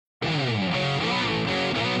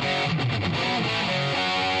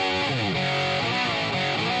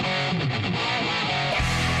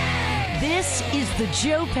the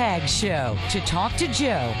Joe Pags Show. To talk to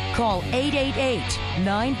Joe, call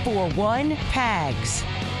 888-941-PAGS.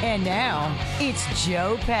 And now, it's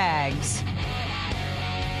Joe Pags.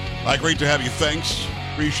 Hi, great to have you. Thanks.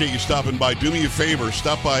 Appreciate you stopping by. Do me a favor.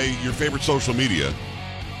 Stop by your favorite social media.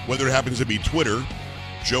 Whether it happens to be Twitter,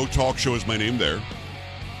 Joe Talk Show is my name there.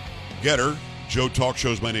 Getter, Joe Talk Show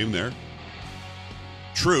is my name there.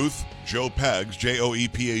 Truth, Joe Pags,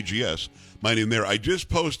 Joepags, my name there. I just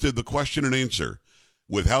posted the question and answer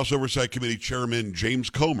with House Oversight Committee Chairman James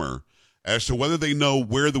Comer as to whether they know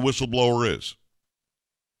where the whistleblower is.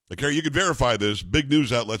 Okay, you can verify this. Big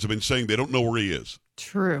news outlets have been saying they don't know where he is.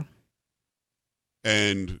 True.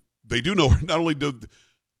 And they do know, not only do...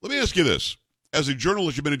 Let me ask you this. As a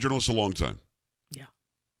journalist, you've been a journalist a long time. Yeah.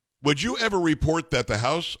 Would you ever report that the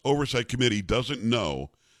House Oversight Committee doesn't know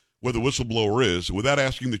where the whistleblower is without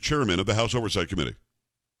asking the chairman of the House Oversight Committee?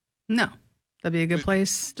 No. That'd be a good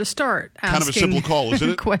place to start. Kind of a simple call,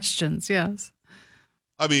 isn't it? Questions, yes.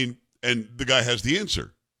 I mean, and the guy has the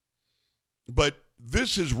answer. But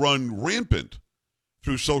this is run rampant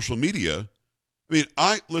through social media. I mean,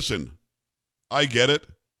 I get it.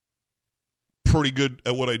 Pretty good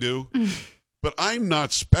at what I do. But I'm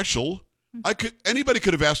not special. Anybody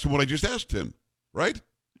could have asked him what I just asked him, right?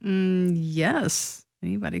 Yes,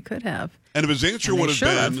 anybody could have. And if his answer would have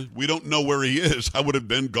been, we don't know where he is, I would have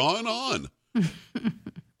been gone on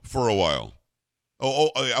for a while.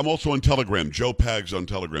 I'm also on Telegram, Joe Pags on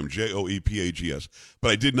Telegram, Joepags.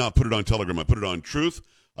 But I did not put it on Telegram. I put it on Truth.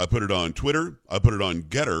 I put it on Twitter. I put it on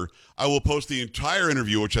Getter. I will post the entire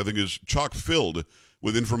interview, which I think is chock-filled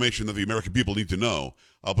with information that the American people need to know.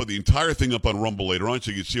 I'll put the entire thing up on Rumble later on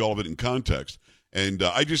so you can see all of it in context. And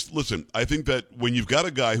I think that when you've got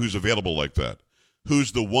a guy who's available like that,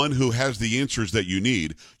 who's the one who has the answers that you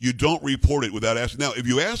need, you don't report it without asking. Now, if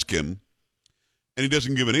you ask him and he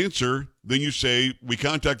doesn't give an answer, then you say, we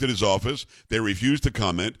contacted his office, they refused to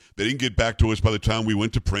comment, they didn't get back to us by the time we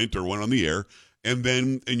went to print or went on the air, and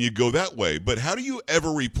you go that way. But how do you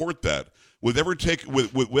ever report that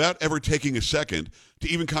without ever taking a second to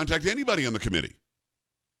even contact anybody on the committee?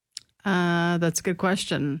 That's a good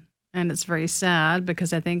question. And it's very sad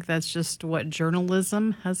because I think that's just what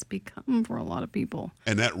journalism has become for a lot of people.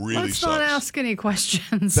 And that really sucks. Let's not ask any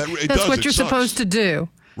questions. That's what you're supposed to do.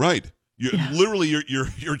 Right. Literally,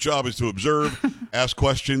 your job is to observe, ask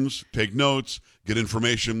questions, take notes, get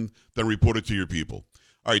information, then report it to your people.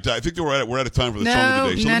 All right, I think we're out of time for the song of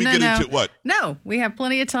the day. So let me get into what? No, we have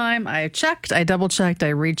plenty of time. I checked, I double-checked, I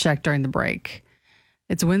rechecked during the break.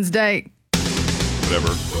 It's Wednesday.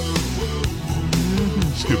 Whatever.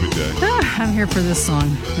 Stupid day. I'm here for this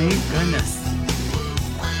song. Thank goodness.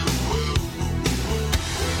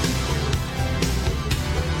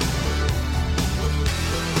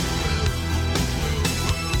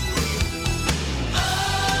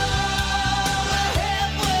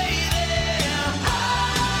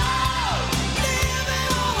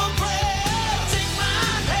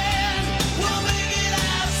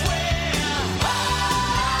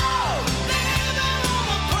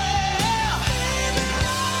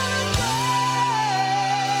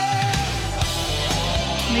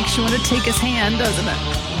 Makes you want to take his hand, doesn't it?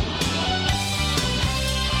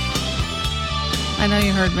 I know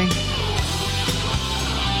you heard me.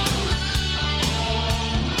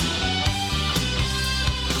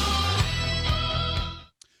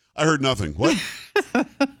 I heard nothing. What?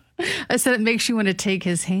 I said it makes you want to take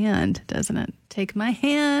his hand, doesn't it? Take my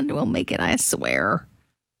hand, we'll make it, I swear.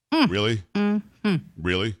 Really? Mm-hmm.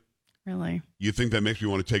 Really? Really? You think that makes me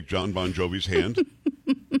want to take John Bon Jovi's hand?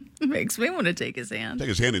 Makes me want to take his hand. Take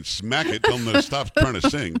his hand and smack it. Tell him to stop trying to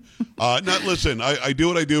sing. Listen, I do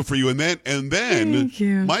what I do for you. And then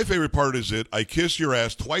my favorate part is I kiss your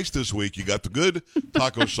ass twice this week. You got the good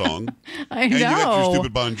taco song. I and know. You got your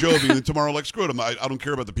stupid Bon Jovi. And then tomorrow, like, screw it. I don't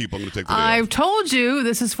care about the people. I'm going to take the day I've off. told you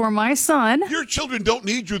this is for my son. Your children don't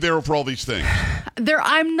need you there for all these things.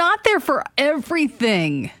 I'm not there for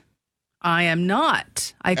everything. I am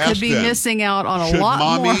not. I could be missing out on a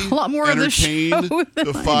lot more of the show than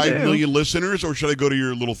the 5 million listeners, or should I go to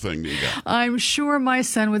your little thing that you got? I'm sure my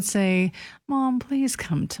son would say, "Mom, please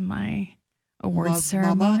come to my awards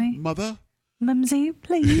ceremony." Mother? Mumsy,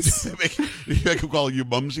 please. I could call you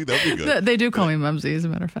Mumsy. That would be good. They do call me Mumsy, as a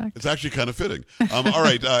matter of fact. It's actually kind of fitting. All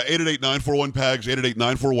right, 888-941-PAGS,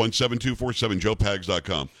 888-941-7247,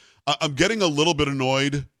 joepags.com. I'm getting a little bit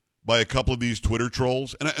annoyed by a couple of these Twitter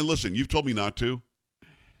trolls. And listen, you've told me not to.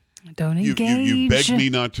 Don't engage. You begged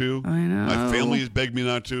me not to. I know. My family has begged me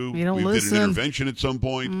not to. You don't listen. Did an intervention at some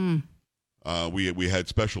point. We had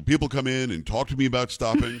special people come in and talk to me about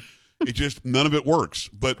stopping. It just, none of it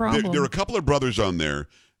works. But there are a couple of brothers on there,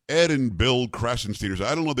 Ed and Bill Krasenstein.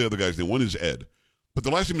 I don't know the other guy's name. One is Ed, but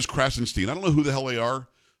the last name is Krasenstein. I don't know who the hell they are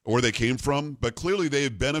or where they came from, but clearly they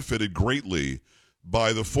have benefited greatly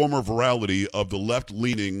by the former virality of the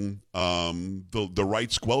left-leaning, the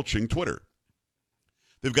right squelching Twitter.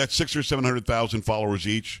 They've got 600,000 or 700,000 followers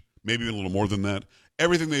each, maybe even a little more than that.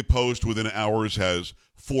 Everything they post within hours has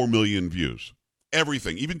 4 million views.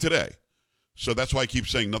 Everything, even today. So that's why I keep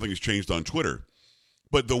saying nothing has changed on Twitter.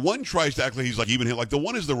 But the one tries to act like he's like even like the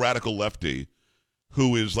one is the radical lefty,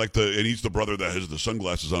 who is like and he's the brother that has the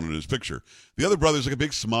sunglasses on in his picture. The other brother's like a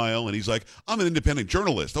big smile, and he's like, I'm an independent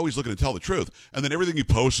journalist, always looking to tell the truth. And then everything he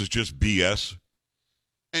posts is just BS.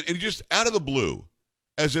 And he just, out of the blue,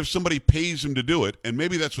 as if somebody pays him to do it, and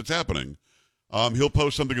maybe that's what's happening, he'll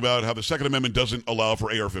post something about how the Second Amendment doesn't allow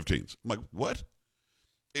for AR-15s. I'm like, what?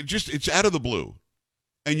 It's out of the blue.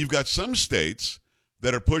 And you've got some states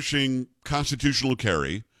that are pushing constitutional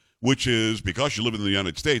carry, which is because you live in the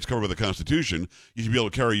United States, covered by the Constitution, you should be able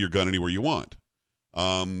to carry your gun anywhere you want.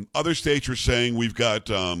 Other states are saying we've got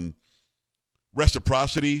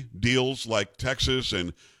reciprocity deals like Texas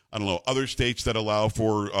and, I don't know, other states that allow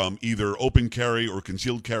for either open carry or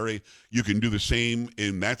concealed carry. You can do the same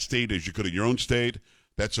in that state as you could in your own state.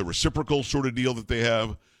 That's a reciprocal sort of deal that they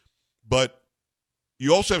have. But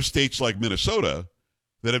you also have states like Minnesota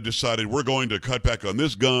that have decided we're going to cut back on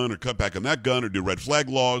this gun or cut back on that gun or do red flag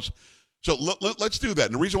laws. So let's do that.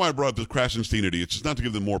 And the reason why I brought up the Krasenstein idiots is not to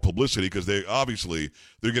give them more publicity, because they're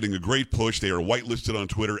getting a great push. They are whitelisted on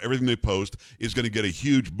Twitter. Everything they post is going to get a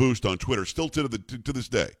huge boost on Twitter. Still to this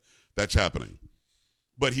day, that's happening.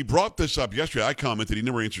 But he brought this up yesterday. I commented. He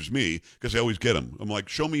never answers me because I always get him. I'm like,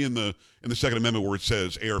 show me in the Second Amendment where it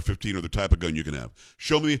says AR-15 or the type of gun you can have.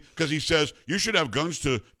 Show me, because he says you should have guns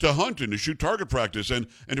to hunt and to shoot target practice and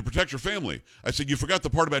to protect your family. I said, you forgot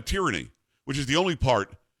the part about tyranny, which is the only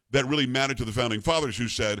part that really mattered to the founding fathers, who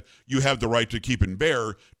said you have the right to keep and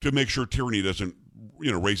bear to make sure tyranny doesn't,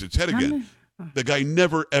 raise its head again. The guy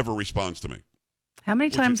never, ever responds to me. How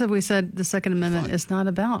many times have we said the Second Amendment is not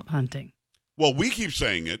about hunting? Well, we keep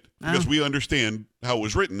saying it because we understand how it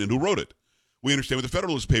was written and who wrote it. We understand what the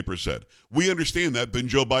Federalist Papers said. We understand that. Then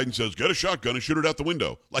Joe Biden says, get a shotgun and shoot it out the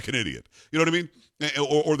window like an idiot. You know what I mean?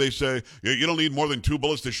 Or they say, you don't need more than 2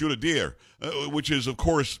 bullets to shoot a deer, which is, of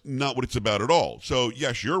course, not what it's about at all. So,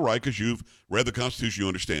 yes, you're right because you've read the Constitution. You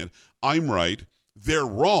understand. I'm right. They're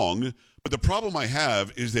wrong. But the problem I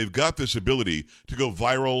have is they've got this ability to go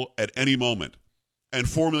viral at any moment. And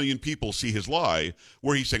 4 million people see his lie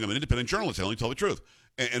where he's saying, I'm an independent journalist. I only tell the truth.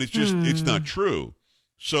 And it's just, it's not true.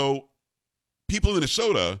 So people in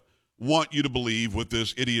Minnesota want you to believe what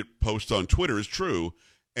this idiot post on Twitter is true,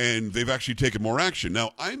 and they've actually taken more action.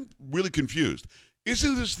 Now, I'm really confused.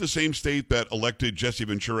 Isn't this the same state that elected Jesse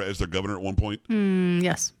Ventura as their governor at one point?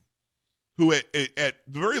 Yes. Who, at the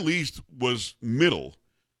very least, was middle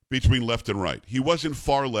between left and right. He wasn't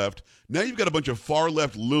far left. Now you've got a bunch of far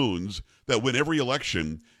left loons that win every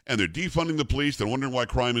election, and they're defunding the police. They're wondering why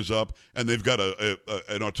crime is up, and they've got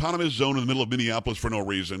an autonomous zone in the middle of Minneapolis for no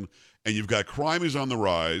reason, and you've got crime is on the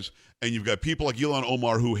rise, and you've got people like Ilhan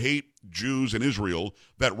Omar who hate Jews and Israel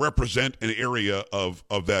that represent an area of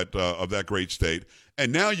that great state.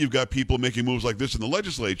 And now you've got people making moves like this in the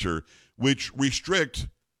legislature, which restrict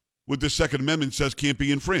what the Second Amendment says can't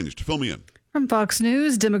be infringed. Fill me in. From Fox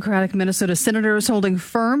News, Democratic Minnesota senators holding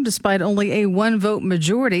firm despite only a 1-vote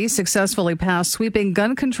majority successfully passed sweeping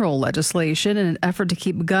gun control legislation in an effort to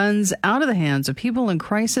keep guns out of the hands of people in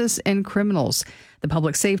crisis and criminals. The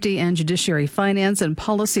Public Safety and Judiciary Finance and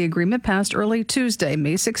Policy Agreement passed early Tuesday,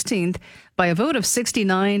 May 16th, by a vote of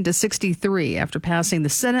 69 to 63 after passing the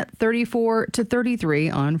Senate 34 to 33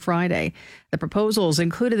 on Friday. The proposals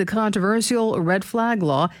included the controversial red flag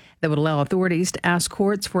law that would allow authorities to ask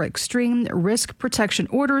courts for extreme risk protection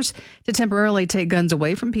orders to temporarily take guns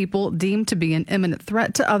away from people deemed to be an imminent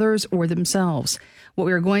threat to others or themselves. What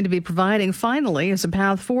we are going to be providing, finally, is a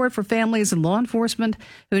path forward for families and law enforcement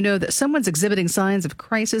who know that someone's exhibiting signs of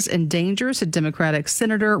crisis and danger, said Democratic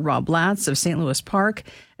Senator Rob Blatz of St. Louis Park,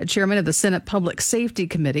 a chairman of the Senate Public Safety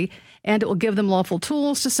Committee, and it will give them lawful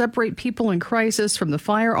tools to separate people in crisis from the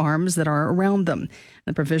firearms that are around them.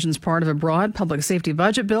 The provision is part of a broad public safety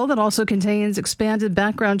budget bill that also contains expanded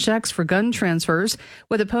background checks for gun transfers,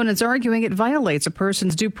 with opponents arguing it violates a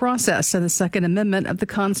person's due process and the Second Amendment of the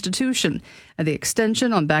Constitution. And the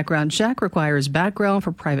extension on background check requires background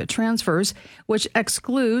for private transfers, which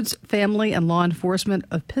excludes family and law enforcement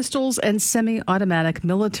of pistols and semi-automatic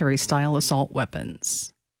military-style assault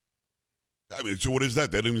weapons. I mean, so what is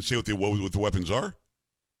that? They didn't even say what the weapons are?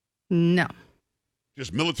 No.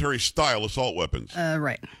 Just military-style assault weapons.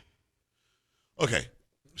 Right. Okay.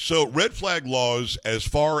 So red flag laws, as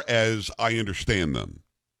far as I understand them,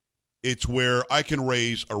 it's where I can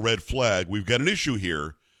raise a red flag. We've got an issue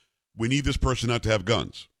here. We need this person not to have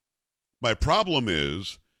guns. My problem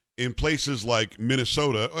is, in places like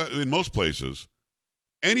Minnesota, in most places,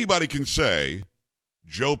 anybody can say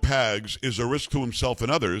Joe Pags is a risk to himself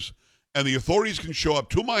and others, and the authorities can show up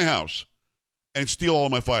to my house and steal all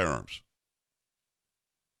my firearms.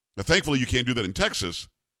 Now, thankfully, you can't do that in Texas,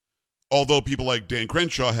 although people like Dan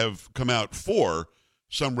Crenshaw have come out for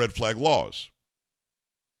some red flag laws.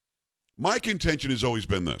 My contention has always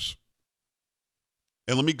been this,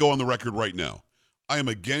 and let me go on the record right now. I am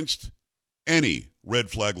against any red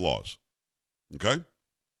flag laws. Okay?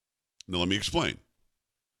 Now, let me explain.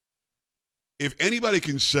 If anybody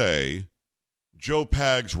can say Joe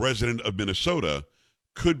Pags, resident of Minnesota,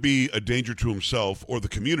 could be a danger to himself or the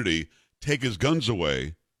community, take his guns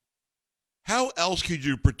away, how else could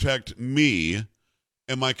you protect me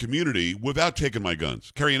and my community without taking my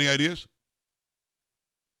guns? Carrie, any ideas?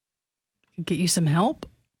 Get you some help?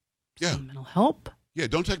 Yeah. Some mental help? Yeah,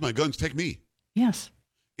 don't take my guns, take me. Yes.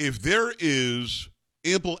 If there is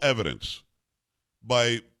ample evidence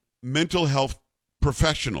by mental health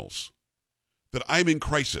professionals that I'm in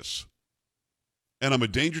crisis and I'm a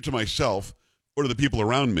danger to myself or to the people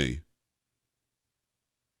around me,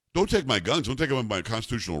 don't take my guns. Don't take away my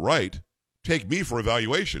constitutional right. Take me for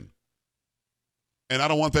evaluation. And I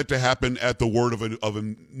don't want that to happen at the word of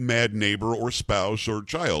a mad neighbor or spouse or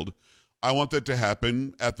child. I want that to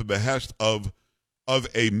happen at the behest of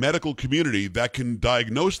a medical community that can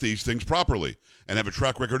diagnose these things properly and have a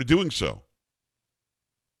track record of doing so.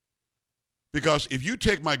 Because if you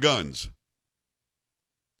take my guns,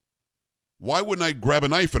 why wouldn't I grab a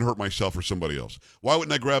knife and hurt myself or somebody else? Why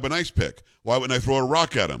wouldn't I grab an ice pick? Why wouldn't I throw a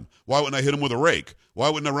rock at him? Why wouldn't I hit him with a rake? Why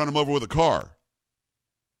wouldn't I run him over with a car?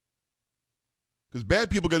 Because bad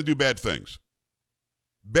people are going to do bad things.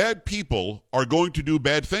 Bad people are going to do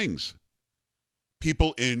bad things.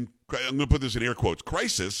 People in, I'm going to put this in air quotes,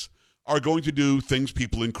 crisis are going to do things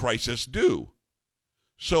people in crisis do.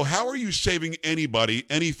 So how are you saving anybody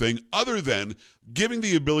anything other than giving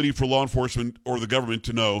the ability for law enforcement or the government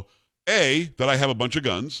to know, A, that I have a bunch of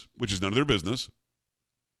guns, which is none of their business,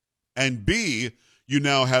 and B, you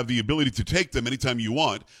now have the ability to take them anytime you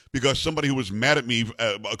want because somebody who was mad at me,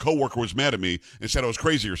 a coworker was mad at me and said I was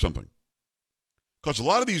crazy or something. Because a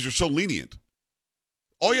lot of these are so lenient.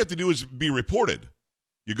 All you have to do is be reported.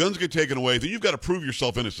 Your guns get taken away, then you've got to prove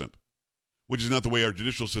yourself innocent, which is not the way our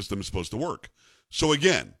judicial system is supposed to work. So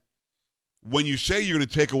again, when you say you're going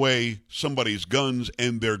to take away somebody's guns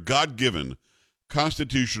and their God-given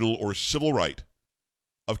constitutional or civil right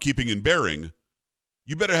of keeping and bearing,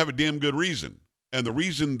 you better have a damn good reason. And the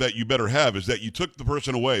reason that you better have is that you took the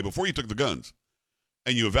person away before you took the guns,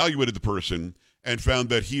 and you evaluated the person and found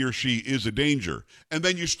that he or she is a danger. And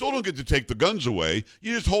then you still don't get to take the guns away.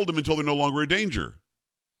 You just hold them until they're no longer a danger.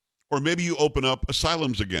 Or maybe you open up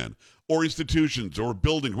asylums again, or institutions, or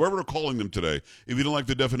buildings, wherever they're calling them today. If you don't like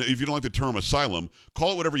if you don't like the term asylum,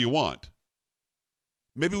 call it whatever you want.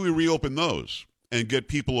 Maybe we reopen those and get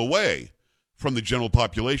people away from the general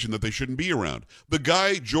population that they shouldn't be around. The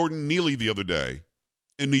guy, Jordan Neely, the other day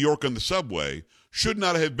in New York on the subway should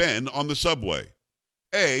not have been on the subway.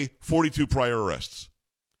 A, 42 prior arrests.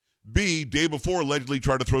 B, day before allegedly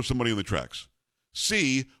tried to throw somebody in the tracks.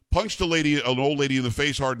 C, punched an old lady in the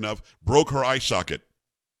face hard enough, broke her eye socket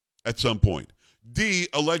at some point. D,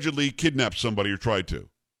 allegedly kidnapped somebody or tried to.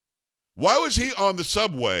 Why was he on the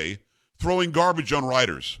subway throwing garbage on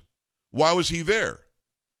riders? Why was he there?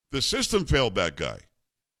 The system failed that guy.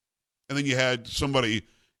 And then you had somebody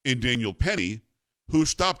in Daniel Penny who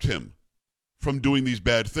stopped him from doing these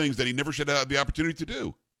bad things that he never should have had the opportunity to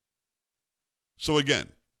do. So again,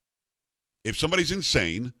 if somebody's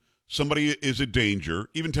insane, somebody is a danger,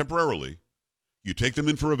 even temporarily, you take them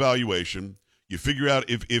in for evaluation, you figure out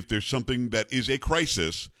if there's something that is a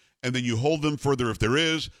crisis, and then you hold them further if there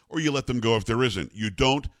is, or you let them go if there isn't. You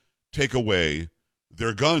don't take away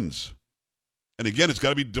their guns. And again, it's got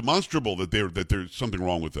to be demonstrable that there's something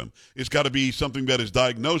wrong with them. It's got to be something that is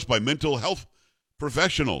diagnosed by mental health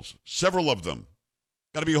professionals, several of them.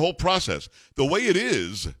 Got to be a whole process. The way it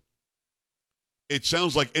is, it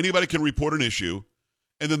sounds like anybody can report an issue,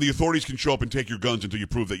 and then the authorities can show up and take your guns until you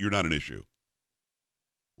prove that you're not an issue.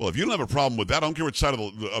 Well, if you don't have a problem with that, I don't care what side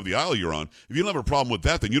of the aisle you're on. If you don't have a problem with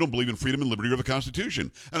that, then you don't believe in freedom and liberty or the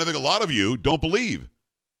Constitution. And I think a lot of you don't believe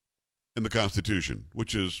in the Constitution,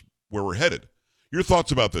 which is where we're headed. Your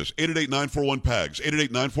thoughts about this, 888-941-PAGS,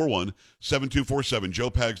 888-941-7247,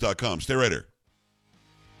 joepags.com. Stay right here.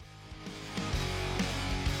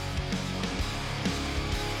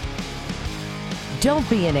 Don't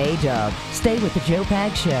be an A-dub. Stay with the Joe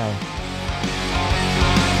Pag Show.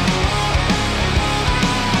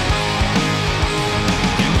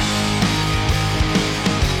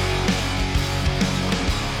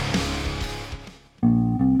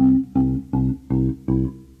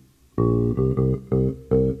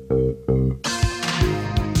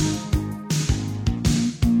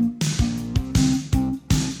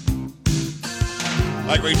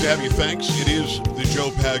 Hi, great to have you. Thanks. It is the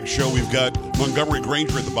Joe Pag Show. We've got Montgomery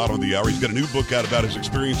Granger at the bottom of the hour. He's got a new book out about his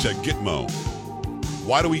experience at GITMO.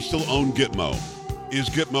 Why do we still own GITMO? Is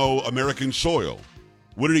GITMO American soil?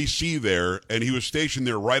 What did he see there? And he was stationed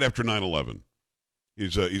there right after 9/11.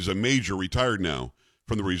 He's a major, retired now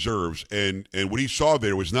from the reserves, and what he saw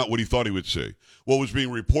there was not what he thought he would see. What was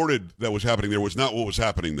being reported that was happening there was not what was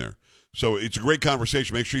happening there. So it's a great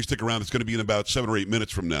conversation. Make sure you stick around. It's going to be in about 7 or 8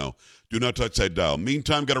 minutes from now. Do not touch that dial.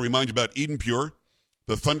 Meantime, got to remind you about Eden Pure.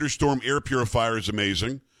 The Thunderstorm air purifier is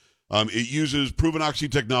amazing. It uses proven oxy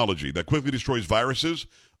technology that quickly destroys viruses,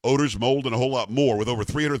 odors, mold, and a whole lot more, with over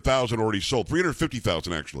 300,000 already sold.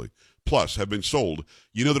 350,000, actually, plus have been sold.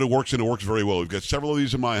 You know that it works, and it works very well. We've got several of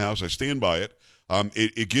these in my house. I stand by it.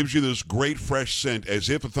 It gives you this great fresh scent as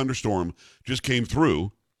if a thunderstorm just came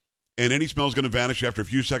through, and any smell is going to vanish after a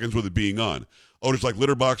few seconds with it being on. Odors like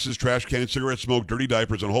litter boxes, trash cans, cigarette smoke, dirty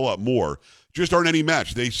diapers, and a whole lot more just aren't any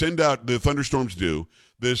match. They send out, the thunderstorms do,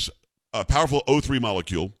 this powerful O3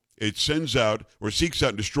 molecule. It sends out or seeks out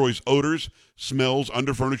and destroys odors, smells,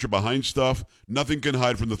 under furniture, behind stuff. Nothing can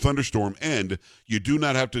hide from the thunderstorm, and you do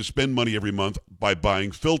not have to spend money every month by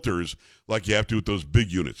buying filters like you have to with those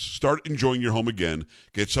big units. Start enjoying your home again.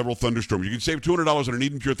 Get several thunderstorms. You can save $200 on an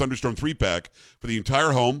Eden Pure Thunderstorm 3-pack for the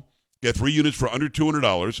entire home. Get 3 units for under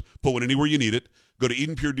 $200. Put one anywhere you need it. Go to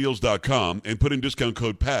EdenPureDeals.com and put in discount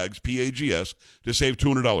code PAGS, P-A-G-S, to save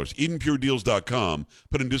 $200. EdenPureDeals.com.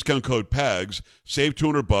 Put in discount code PAGS. Save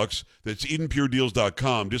 $200. That's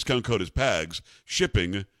EdenPureDeals.com. Discount code is PAGS.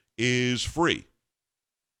 Shipping is free.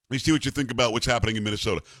 Let me see what you think about what's happening in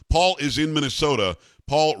Minnesota. Paul is in Minnesota.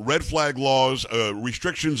 Paul, red flag laws,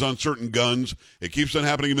 restrictions on certain guns. It keeps on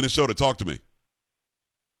happening in Minnesota. Talk to me.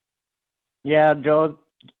 Yeah, Joe,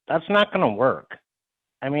 that's not going to work.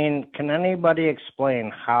 I mean, can anybody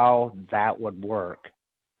explain how that would work?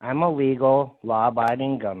 I'm a legal,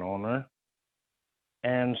 law-abiding gun owner,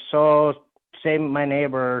 and so say my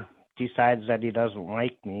neighbor decides that he doesn't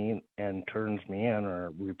like me and turns me in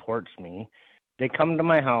or reports me. They come to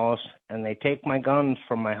my house, and they take my guns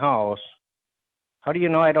from my house. How do you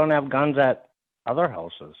know I don't have guns at other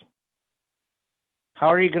houses? How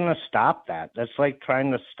are you going to stop that? That's like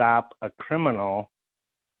trying to stop a criminal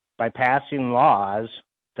by passing laws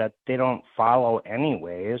that they don't follow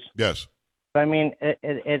anyways. Yes. I mean,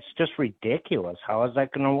 it's just ridiculous. How is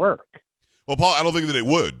that going to work? Well, Paul, I don't think that it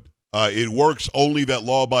would. It works only that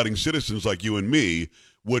law-abiding citizens like you and me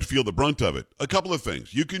would feel the brunt of it. A couple of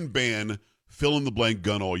things. You can ban fill-in-the-blank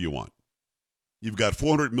gun all you want. You've got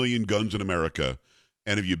 400 million guns in America,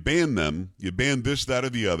 and if you ban them, you ban this, that, or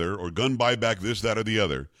the other, or gun buyback this, that, or the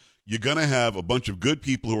other, you're going to have a bunch of good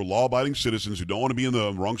people who are law-abiding citizens who don't want to be on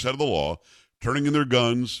the wrong side of the law, turning in their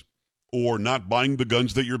guns or not buying the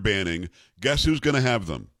guns that you're banning. Guess who's going to have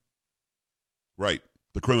them? Right,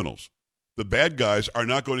 the criminals. The bad guys are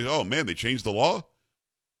not going to, oh, man, they changed the law?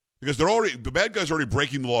 Because the bad guys are already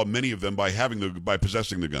breaking the law, many of them, by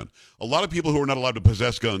possessing the gun. A lot of people who are not allowed to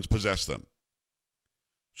possess guns possess them.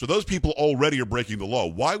 So those people already are breaking the law.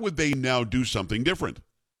 Why would they now do something different?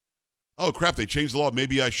 Oh, crap, they changed the law.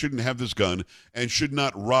 Maybe I shouldn't have this gun and should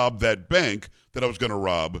not rob that bank that I was going to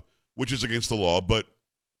rob, which is against the law, but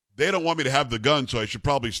they don't want me to have the gun, so I should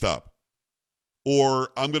probably stop. Or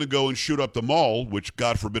I'm going to go and shoot up the mall, which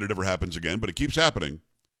God forbid it ever happens again, but it keeps happening.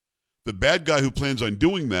 The bad guy who plans on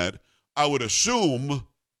doing that, I would assume,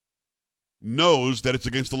 knows that it's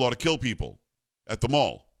against the law to kill people at the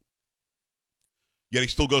mall. Yet he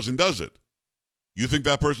still goes and does it. You think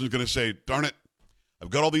that person is going to say, darn it, I've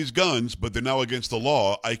got all these guns, but they're now against the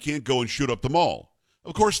law. I can't go and shoot up the mall.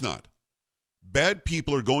 Of course not. Bad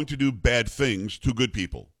people are going to do bad things to good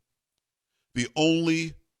people. The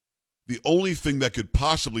only thing that could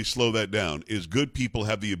possibly slow that down is good people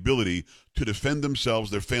have the ability to defend themselves,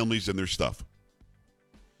 their families, and their stuff.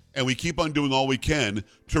 And we keep on doing all we can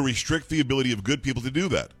to restrict the ability of good people to do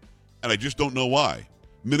that. And I just don't know why.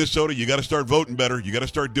 Minnesota, you got to start voting better. You got to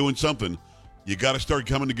start doing something. You got to start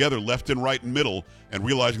coming together left and right and middle and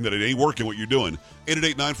realizing that it ain't working what you're doing.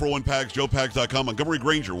 888-941-PAGS, joepags.com. Montgomery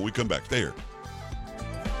Granger when we come back. Stay here.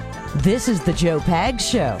 This is the Joe Pag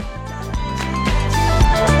Show.